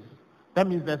faces. That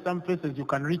means there are some faces you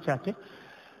can reach at.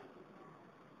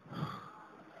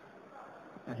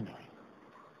 Anyway.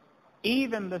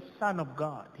 Even the Son of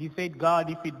God, he said, God,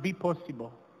 if it be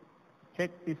possible,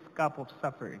 take this cup of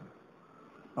suffering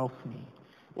of me.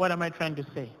 What am I trying to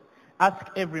say? Ask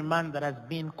every man that has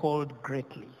been called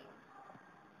greatly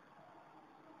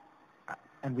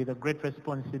and with a great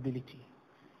responsibility.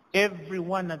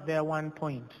 Everyone at their one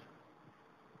point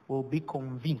will be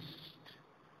convinced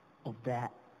of their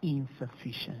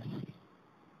insufficiency.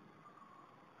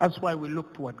 That's why we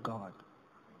look toward God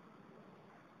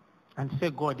and say,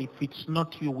 God, if it's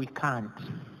not you, we can't.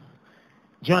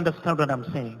 Do you understand what I'm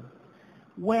saying?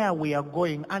 Where we are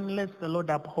going, unless the Lord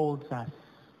upholds us,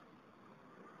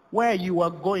 where you are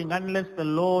going, unless the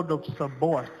Lord of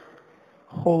Sabaoth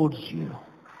holds you,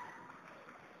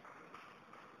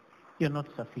 you're not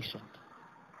sufficient.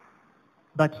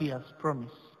 But he has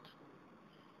promised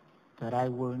that I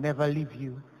will never leave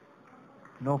you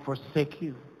nor forsake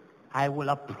you. I will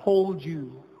uphold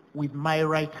you with my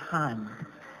right hand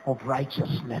of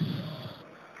righteousness.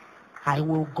 I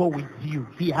will go with you.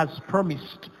 He has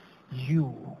promised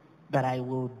you that I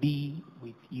will be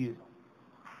with you.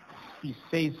 He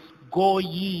says, go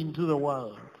ye into the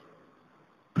world,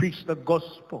 preach the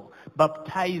gospel,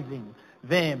 baptizing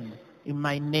them in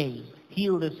my name,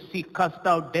 heal the sick, cast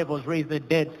out devils, raise the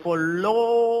dead. For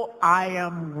lo, I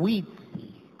am with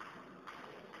thee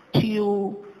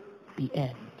till the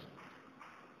end.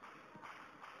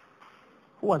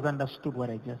 Who has understood what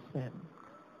I just said?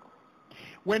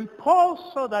 When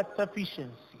Paul saw that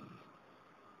sufficiency,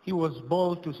 he was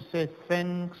bold to say,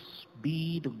 thanks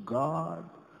be to God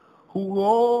who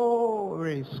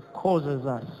always causes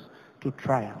us to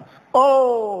triumph.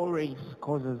 Always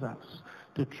causes us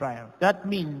to triumph. That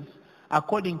means,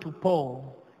 according to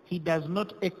Paul, he does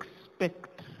not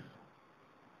expect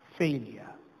failure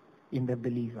in the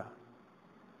believer.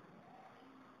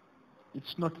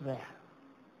 It's not there.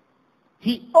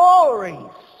 He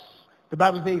always, the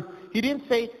Bible says, he didn't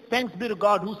say, thanks be to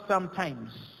God who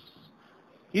sometimes.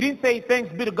 He didn't say,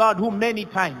 thanks be to God who many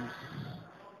times.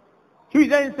 He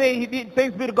didn't say,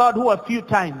 thanks be to God who a few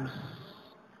times.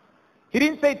 He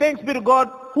didn't say, thanks be to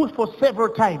God who for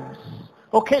several times,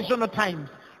 occasional times,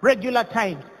 regular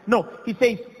times. No, he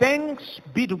says, thanks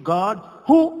be to God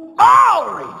who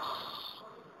always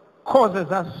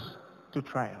causes us to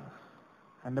triumph.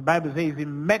 And the Bible says, he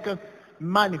maketh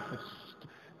manifest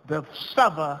the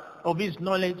savour of his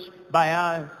knowledge by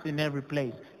us in every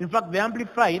place. In fact, the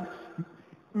Amplified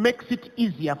makes it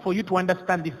easier for you to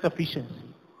understand this sufficiency.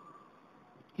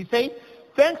 He says,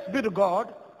 thanks be to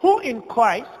God who in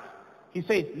Christ, he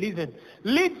says, listen,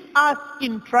 leads us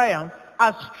in triumph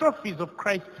as trophies of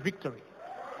Christ's victory.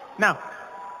 Now,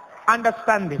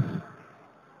 understand this.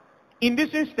 In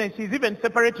this instance, he's even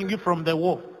separating you from the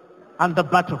war and the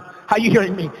battle. Are you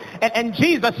hearing me? And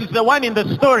Jesus is the one in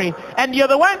the story. And you're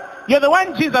the one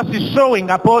Jesus is showing.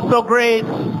 Apostle Grace.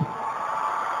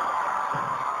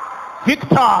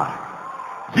 Victor.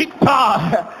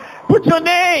 Put your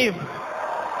name.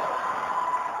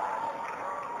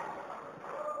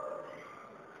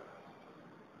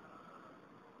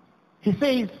 He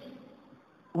says,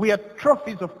 we are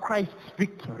trophies of Christ's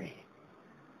victory.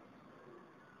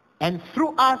 And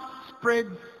through us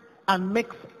spreads and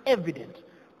makes evident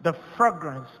the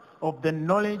fragrance of the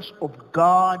knowledge of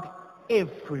God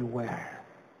everywhere.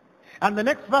 And the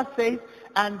next verse says,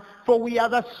 and for we are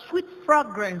the sweet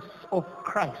fragrance of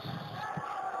Christ,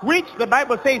 which the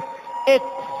Bible says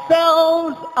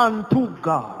excels unto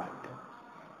God.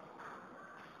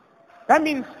 That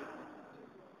means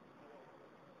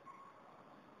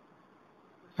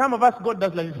some of us, God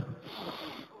does like this.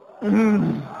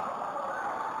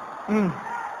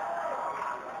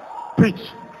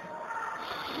 Preach.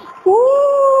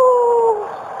 Woo!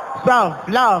 Serve,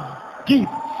 love, give.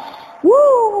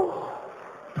 Woo!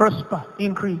 Prosper,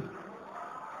 increase.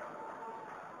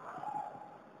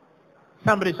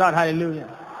 Somebody shout hallelujah.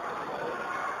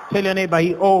 Tell your neighbor,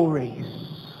 he always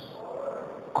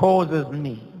causes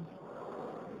me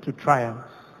to triumph.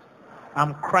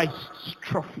 I'm Christ's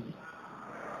trophy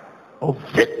of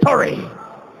victory.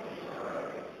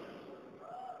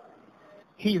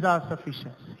 He is our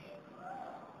sufficiency.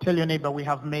 Tell your neighbor, we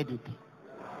have made it.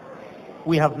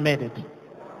 We have made it.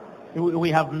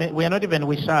 We are not even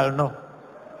we shall, no.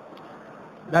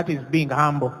 That is being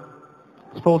humble.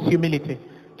 It's false humility.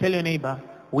 Tell your neighbor,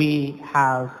 we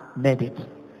have made it.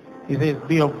 He says,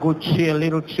 be of good cheer,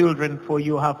 little children, for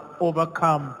you have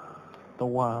overcome the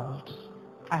world.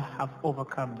 I have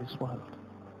overcome this world.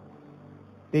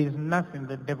 There is nothing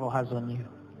the devil has on you.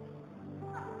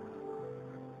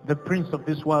 The prince of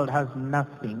this world has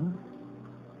nothing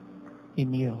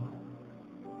in you.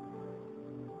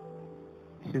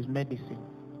 This is medicine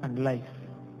and life.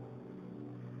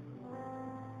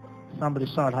 Somebody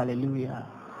shout hallelujah.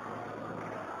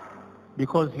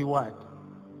 Because he what?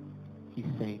 he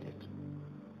said it.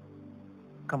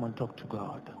 Come and talk to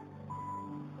God.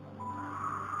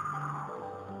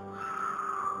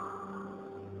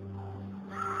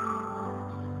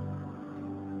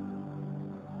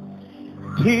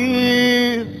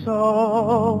 Tis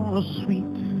so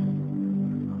sweet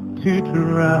to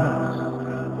trust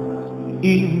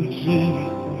in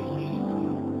Jesus,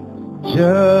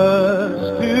 just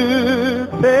to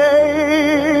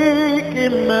take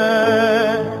him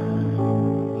at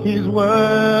his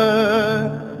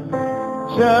word,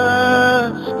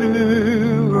 just to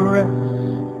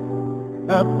rest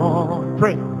upon.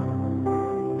 Pray.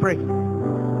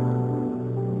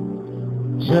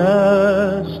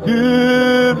 Just to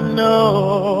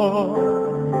know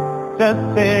that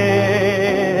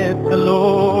said the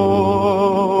Lord.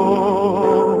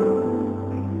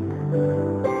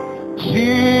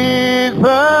 Jesus,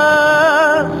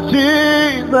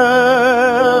 Jesus,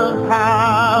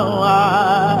 how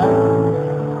I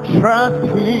trust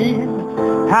him,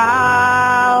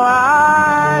 how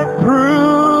I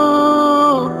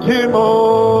proved him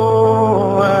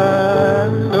all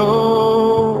and know.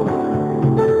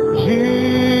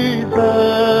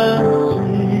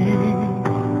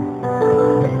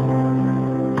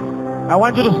 I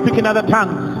want you to speak in other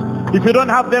tongues. If you don't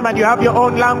have them and you have your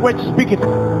own language, speak it.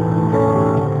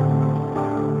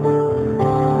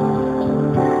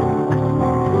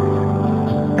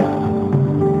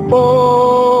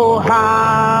 Oh,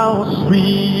 how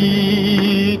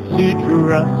sweet to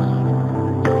trust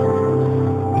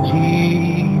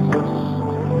Jesus,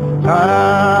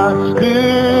 us to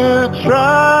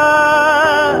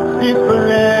trust his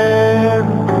plan.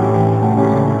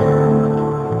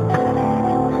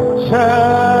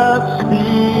 Just be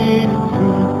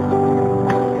true,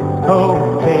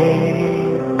 obey.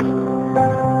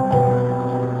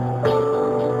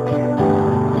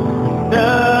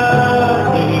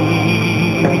 Nothing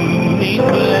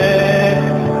left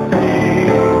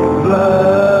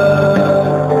blood.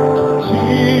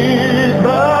 Jesus,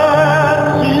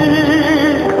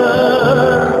 Jesus,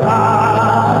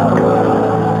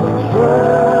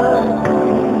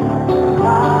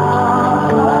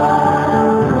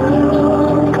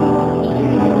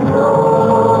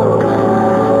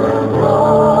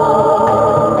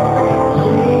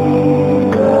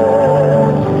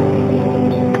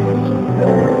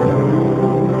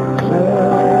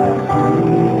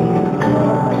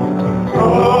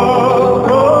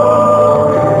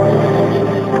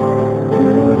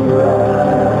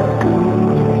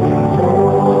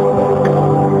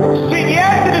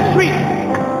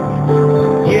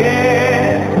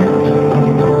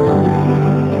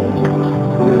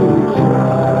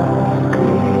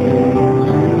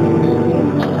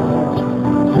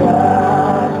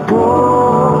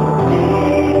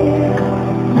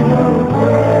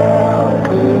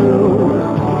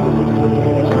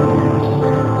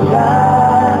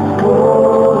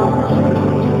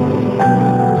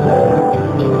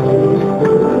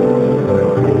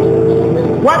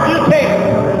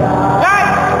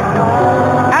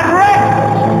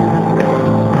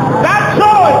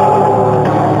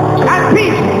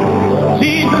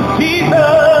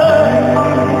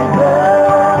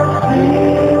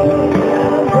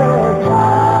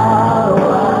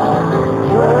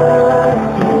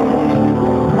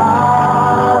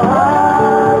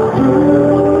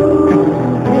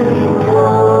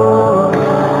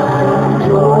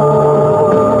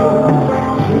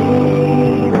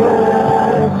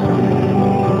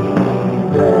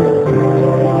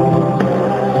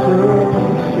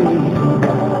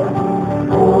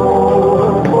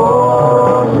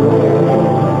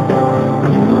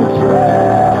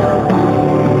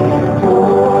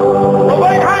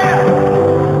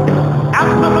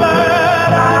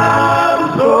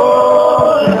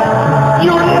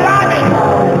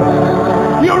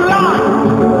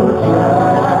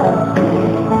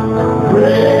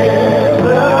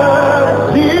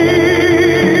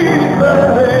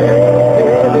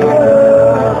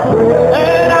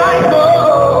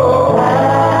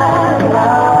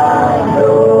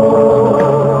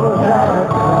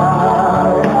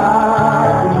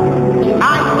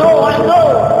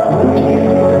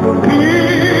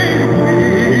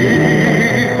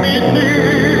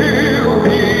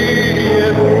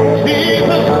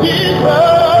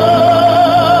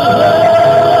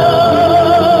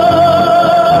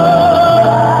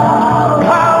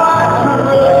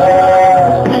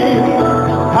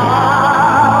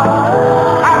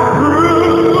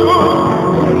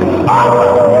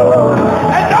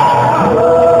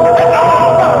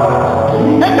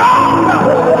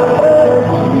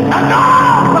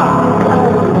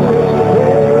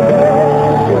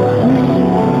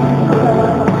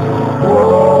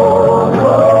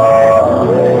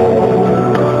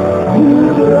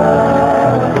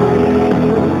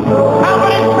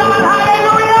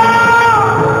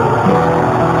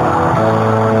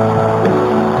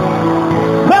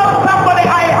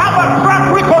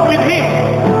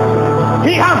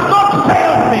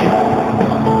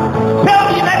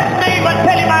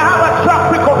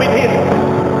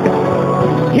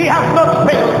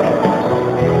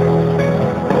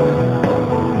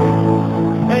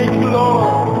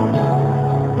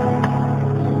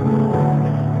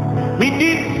 He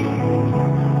did.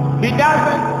 He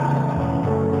doesn't.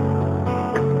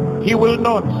 He will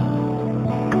not.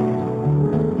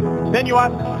 Then you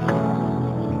ask,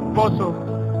 Apostle,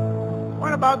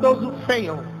 what about those who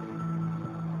fail?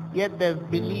 Yet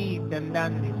they've believed and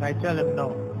done this. I tell them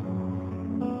no.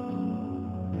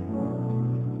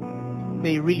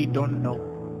 They really don't know.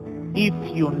 If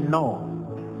you know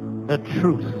the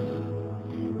truth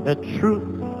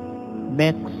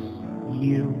makes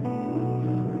you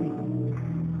free.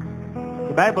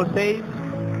 The Bible says,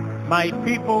 my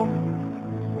people,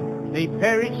 they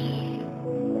perish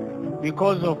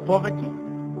because of poverty,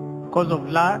 because of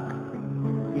lack,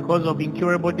 because of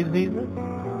incurable diseases,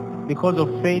 because of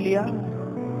failure,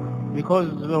 because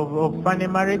of funny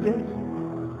marriages,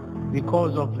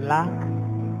 because of lack of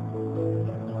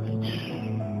knowledge.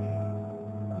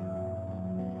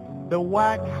 The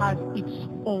word has its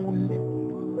own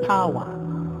power.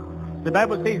 The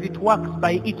Bible says it works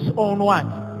by its own what?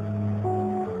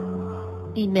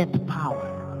 Innate power.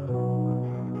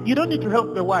 You don't need to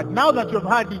help the word. Now that you've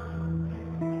heard it,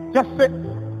 just say,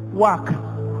 work.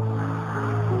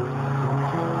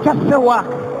 Just say work.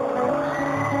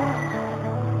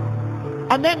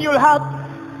 And then you'll have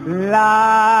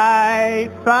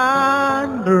life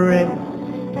and rest,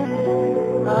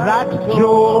 that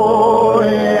joy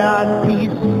and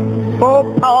peace.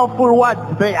 So powerful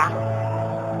words there.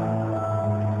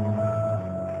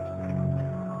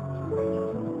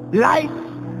 Life,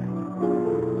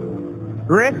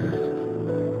 rest,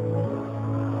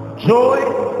 joy,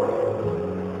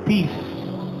 peace.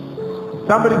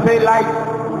 Somebody say life,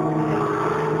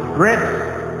 rest,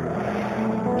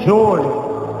 joy,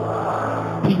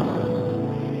 peace.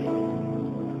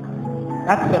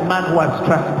 That's the man who has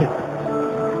trusted.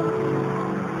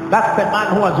 That's the man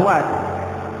who has what?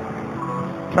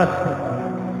 Trusted.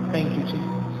 Thank you,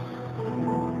 Jesus.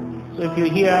 So if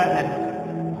you're here and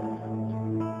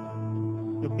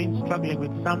you've been struggling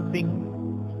with something,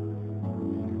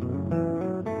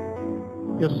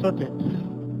 you're sorted.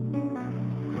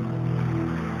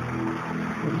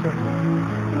 You're sorted.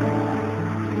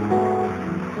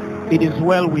 It is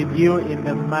well with you in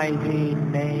the mighty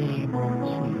name of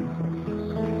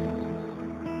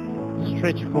Jesus.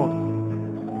 Stretch forth.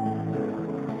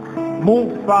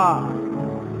 Move far.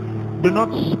 Do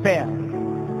not spare.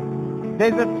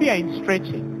 There's a fear in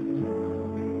stretching,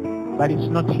 but it's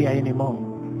not here anymore.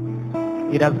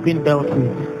 It has been dealt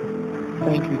with.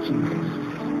 Thank you, Jesus.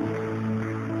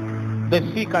 The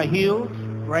sick are healed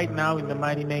right now in the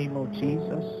mighty name of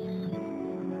Jesus.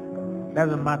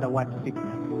 Doesn't matter what sickness.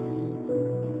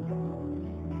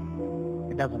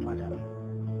 It doesn't matter.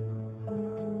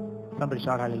 Somebody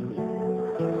shout hallelujah.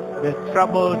 The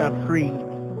troubled are free.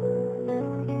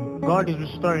 God is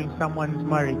restoring someone's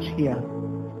marriage here.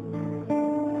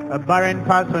 A barren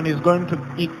person is going to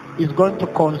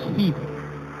conceive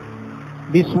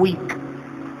this week,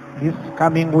 this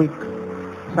coming week.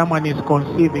 Someone is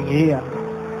conceiving here.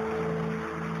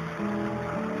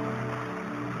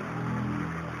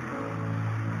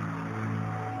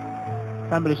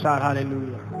 Somebody shout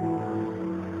hallelujah.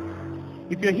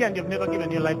 If you're here and you've never given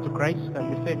your life to Christ and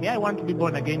you say, I want to be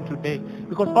born again today,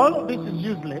 because all of this is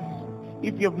useless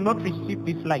if you have not received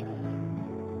this life.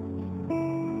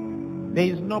 There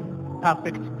is no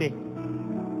perfect day.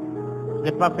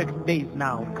 The perfect day is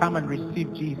now. Come and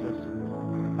receive Jesus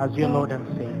as your Lord and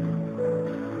Savior.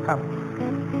 Come.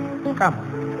 Come.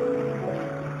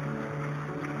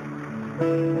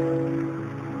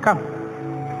 Come.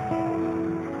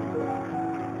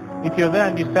 If you're there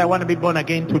and you say, I want to be born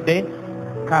again today,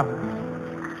 come.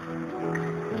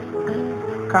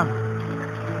 Come.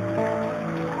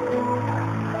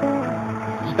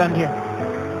 Stand here.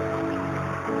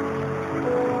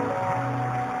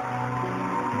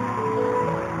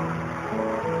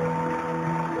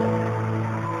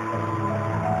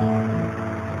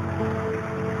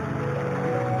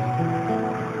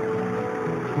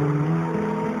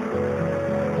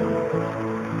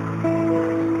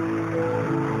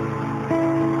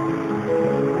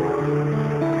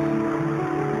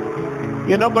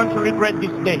 You're not going to regret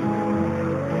this day.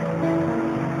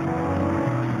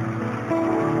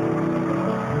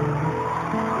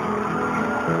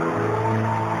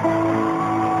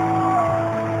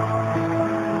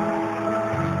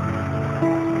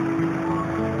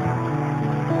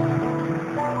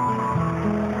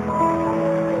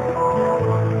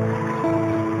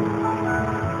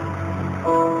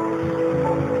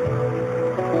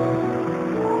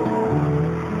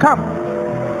 Come.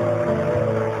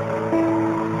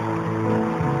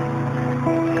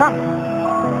 Come.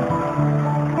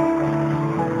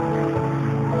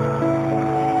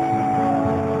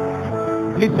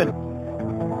 Listen.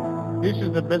 This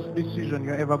is the best decision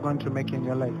you're ever going to make in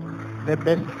your life. The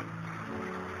best.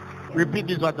 Repeat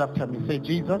these words after me. Say,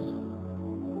 Jesus,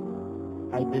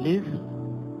 I believe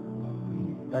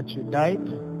that you died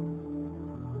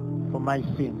for my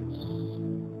sins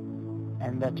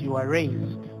and that you are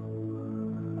raised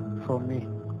for me.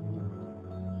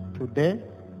 Today,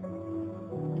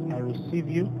 I receive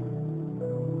you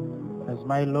as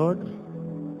my Lord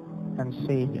and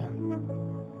Savior.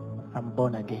 I'm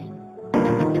born again.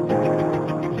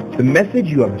 The message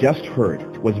you have just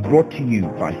heard was brought to you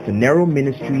by Phaneroo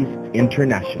Ministries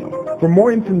International. For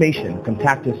more information,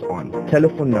 contact us on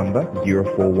telephone number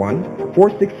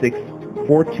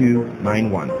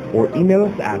 041-466-4291 or email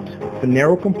us at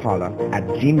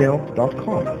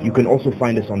phanerocompala@gmail.com. You can also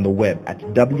find us on the web at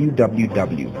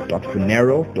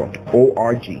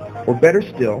www.phaneroo.org. Or better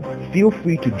still, feel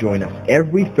free to join us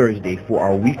every Thursday for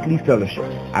our weekly fellowship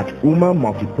at UMA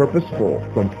Multipurpose Hall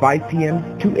from 5 p.m.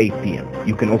 to 8 p.m.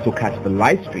 You can also catch the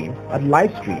live stream at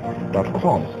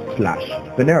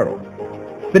livestream.com/Phaneroo.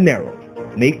 Phaneroo,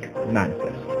 make manifest.